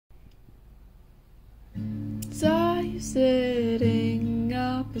saw you sitting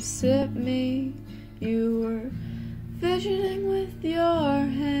opposite me. You were fidgeting with your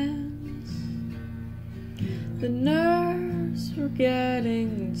hands. The nerves were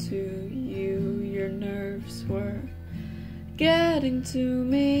getting to you. Your nerves were getting to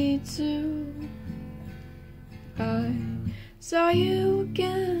me too. I saw you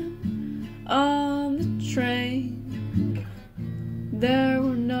again on the train. There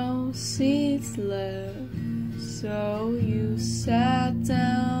were no seats left, so you sat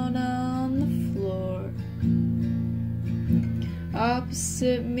down on the floor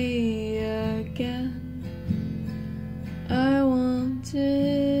opposite me again. I wanted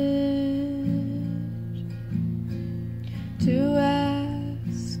to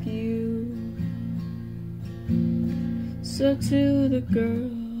ask you. So to the girl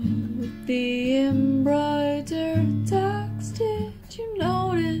with the embroidered tux, did you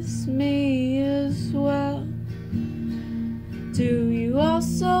notice me as well? Do you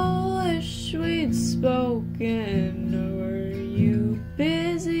also wish we'd spoken, or were you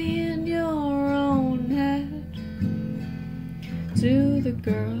busy in your own head? To the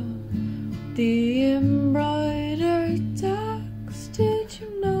girl with the embroidered tux, did you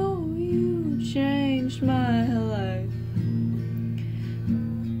know you changed my life?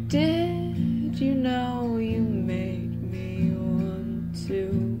 Did you know you made me want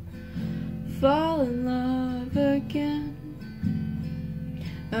to fall in love again?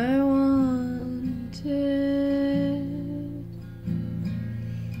 I wanted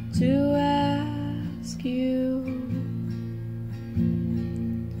to ask you.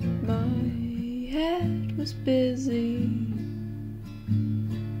 My head was busy,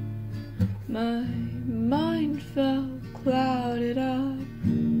 my mind felt clouded up.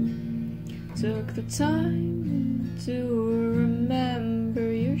 Took the time to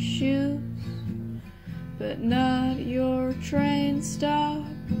remember your shoes, but not your train stop.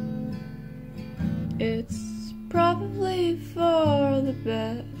 It's probably for the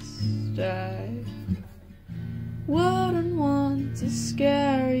best. I wouldn't want to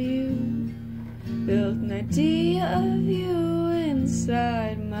scare you. Built an idea of you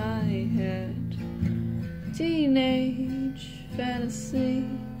inside my head. Teenage fantasy.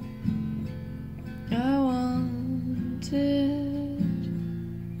 I wanted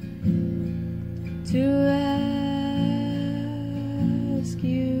to ask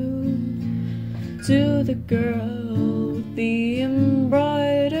you. To the girl with the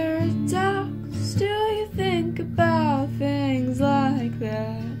embroidered tux, do you think about things like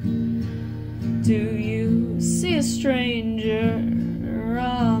that? Do you see a stranger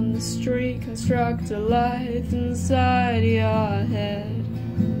on the street construct a life inside your head?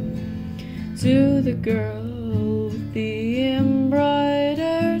 To the girl with the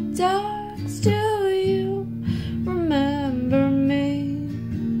embroidered tux, do you remember me?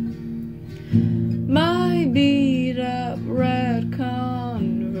 My beat up red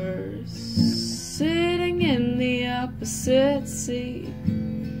Converse, sitting in the opposite seat.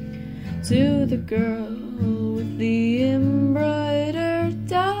 To the girl with the embroidered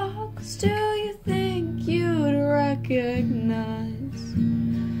tux, do you think you'd recognize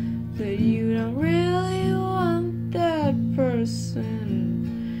that you don't really want that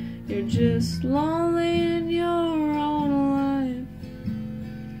person? You're just lonely in your own life.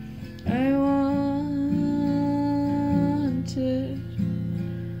 I wanted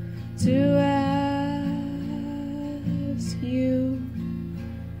to ask you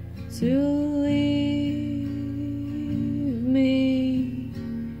to